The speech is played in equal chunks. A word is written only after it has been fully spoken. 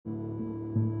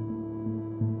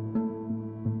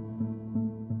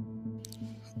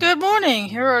Good morning.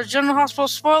 Here are General Hospital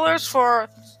spoilers for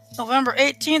November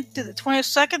 18th to the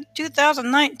 22nd,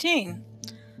 2019.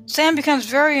 Sam becomes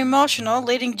very emotional,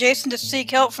 leading Jason to seek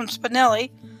help from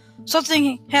Spinelli.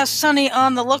 Something has Sonny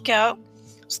on the lookout.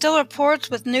 Still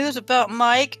reports with news about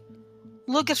Mike.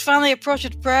 Lucas finally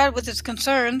approaches Brad with his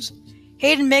concerns.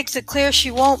 Hayden makes it clear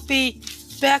she won't be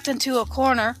backed into a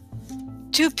corner.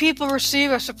 Two people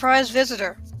receive a surprise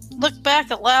visitor. Look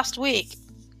back at last week.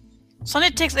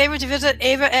 Sonny takes Ava to visit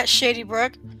Ava at Shady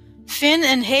Brook. Finn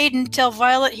and Hayden tell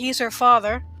Violet he's her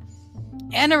father.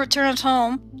 Anna returns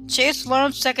home. Chase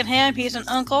learns secondhand he's an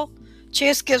uncle.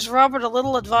 Chase gives Robert a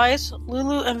little advice.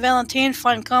 Lulu and Valentine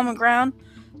find common ground.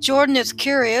 Jordan is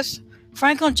curious.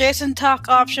 Frank and Jason talk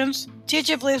options.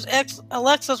 TJ believes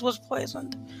Alexis was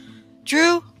poisoned.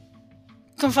 Drew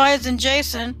confides in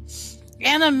Jason.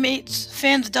 Anna meets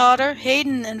Finn's daughter.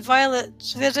 Hayden and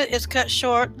Violet's visit is cut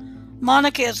short.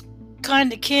 Monica is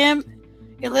kind to Kim.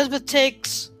 Elizabeth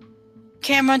takes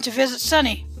Cameron to visit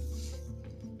Sonny.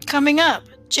 Coming up,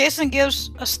 Jason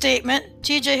gives a statement.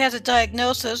 TJ has a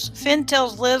diagnosis. Finn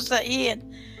tells Liz that he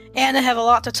and Anna have a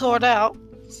lot to sort out.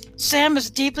 Sam is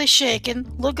deeply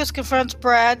shaken. Lucas confronts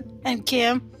Brad and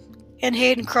Kim, and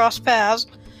Hayden cross paths.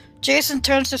 Jason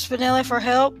turns to Spinelli for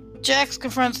help. Jax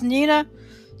confronts Nina.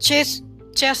 Chase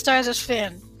chastises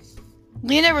Finn.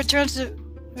 Lena returns to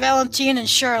Valentine and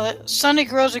Charlotte. Sonny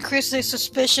grows increasingly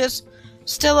suspicious.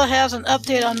 Stella has an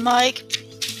update on Mike.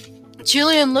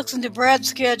 Julian looks into Brad's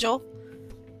schedule.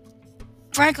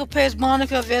 Franco pays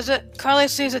Monica a visit. Carly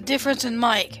sees a difference in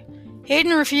Mike.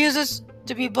 Hayden refuses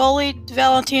to be bullied.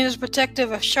 Valentine is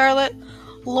protective of Charlotte.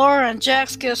 Laura and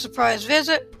Jax get a surprise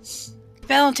visit.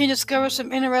 Valentine discovers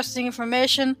some interesting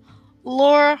information.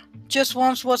 Laura just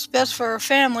wants what's best for her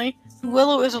family.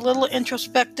 Willow is a little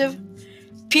introspective.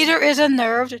 Peter is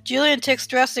unnerved. Julian takes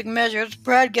drastic measures.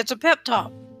 Brad gets a pep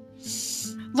talk.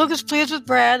 Luke is pleased with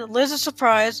Brad. Liz is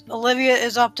surprised. Olivia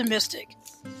is optimistic.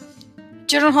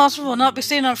 General Hospital will not be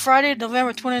seen on Friday,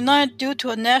 November 29th due to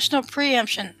a national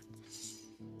preemption.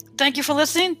 Thank you for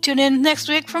listening. Tune in next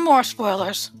week for more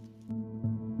spoilers.